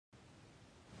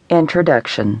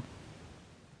Introduction.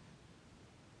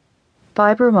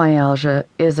 Fibromyalgia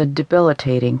is a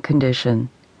debilitating condition.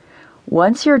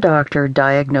 Once your doctor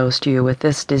diagnosed you with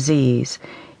this disease,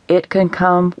 it can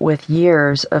come with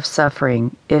years of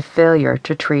suffering if failure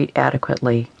to treat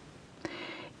adequately.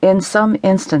 In some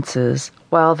instances,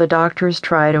 while the doctors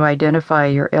try to identify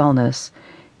your illness,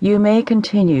 you may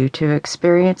continue to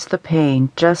experience the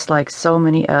pain just like so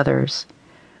many others.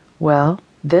 Well,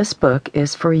 this book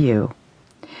is for you.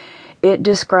 It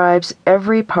describes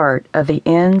every part of the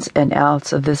ins and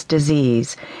outs of this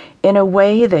disease in a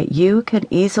way that you can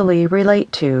easily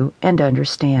relate to and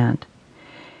understand.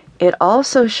 It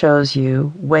also shows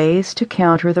you ways to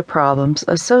counter the problems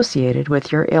associated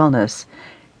with your illness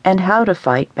and how to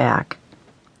fight back.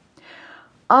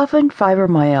 Often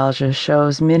fibromyalgia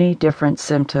shows many different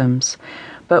symptoms,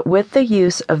 but with the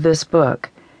use of this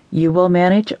book, you will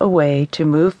manage a way to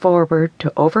move forward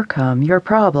to overcome your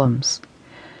problems.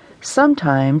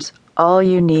 Sometimes all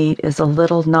you need is a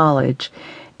little knowledge,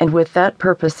 and with that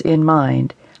purpose in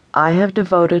mind, I have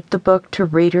devoted the book to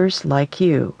readers like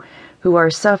you who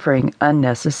are suffering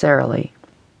unnecessarily.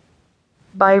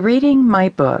 By reading my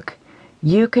book,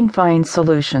 you can find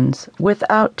solutions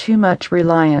without too much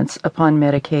reliance upon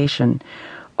medication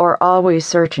or always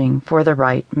searching for the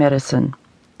right medicine.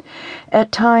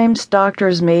 At times,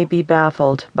 doctors may be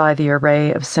baffled by the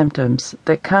array of symptoms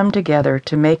that come together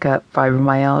to make up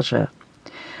fibromyalgia.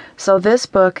 So this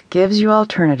book gives you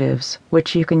alternatives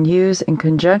which you can use in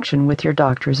conjunction with your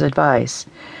doctor's advice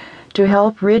to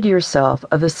help rid yourself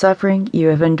of the suffering you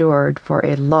have endured for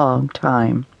a long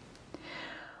time.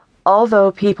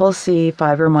 Although people see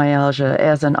fibromyalgia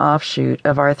as an offshoot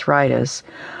of arthritis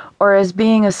or as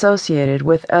being associated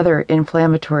with other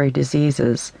inflammatory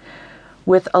diseases,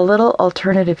 with a little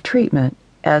alternative treatment,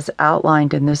 as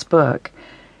outlined in this book,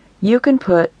 you can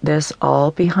put this all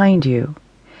behind you.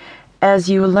 As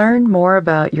you learn more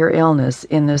about your illness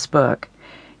in this book,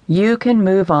 you can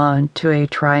move on to a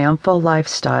triumphal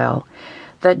lifestyle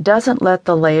that doesn't let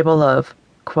the label of,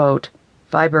 quote,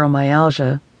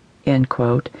 fibromyalgia, end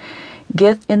quote,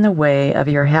 get in the way of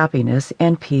your happiness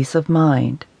and peace of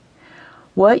mind.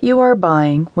 What you are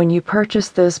buying when you purchase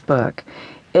this book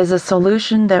is a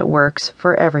solution that works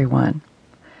for everyone.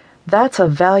 That's a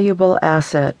valuable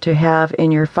asset to have in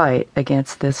your fight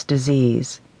against this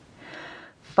disease.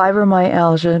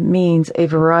 Fibromyalgia means a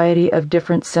variety of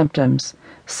different symptoms,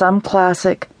 some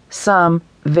classic, some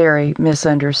very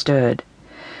misunderstood.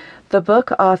 The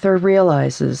book author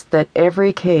realizes that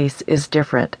every case is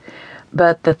different,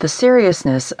 but that the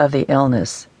seriousness of the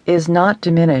illness is not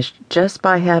diminished just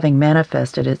by having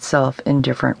manifested itself in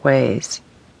different ways.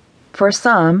 For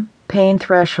some, pain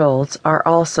thresholds are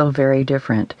also very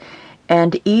different,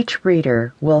 and each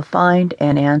reader will find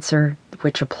an answer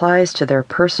which applies to their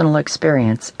personal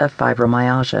experience of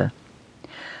fibromyalgia.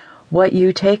 What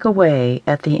you take away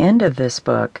at the end of this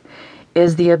book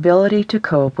is the ability to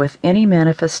cope with any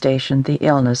manifestation the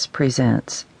illness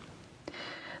presents.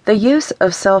 The use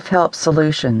of self-help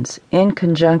solutions in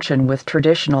conjunction with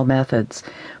traditional methods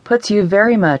puts you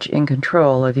very much in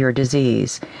control of your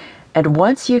disease, and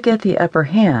once you get the upper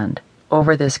hand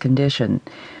over this condition,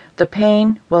 the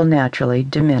pain will naturally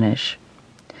diminish.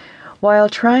 While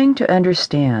trying to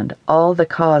understand all the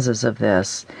causes of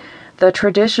this, the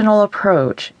traditional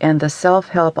approach and the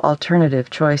self-help alternative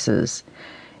choices,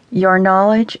 your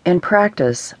knowledge and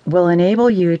practice will enable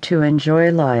you to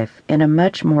enjoy life in a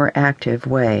much more active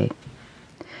way.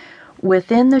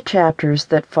 Within the chapters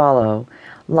that follow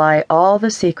lie all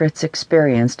the secrets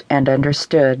experienced and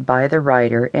understood by the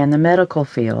writer and the medical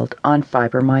field on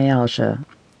fibromyalgia.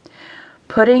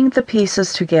 Putting the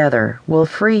pieces together will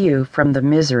free you from the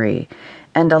misery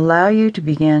and allow you to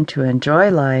begin to enjoy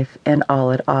life and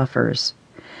all it offers.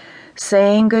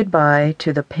 Saying goodbye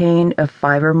to the pain of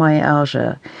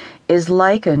fibromyalgia is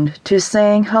likened to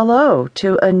saying hello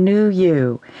to a new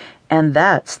you, and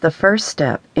that's the first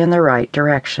step in the right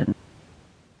direction.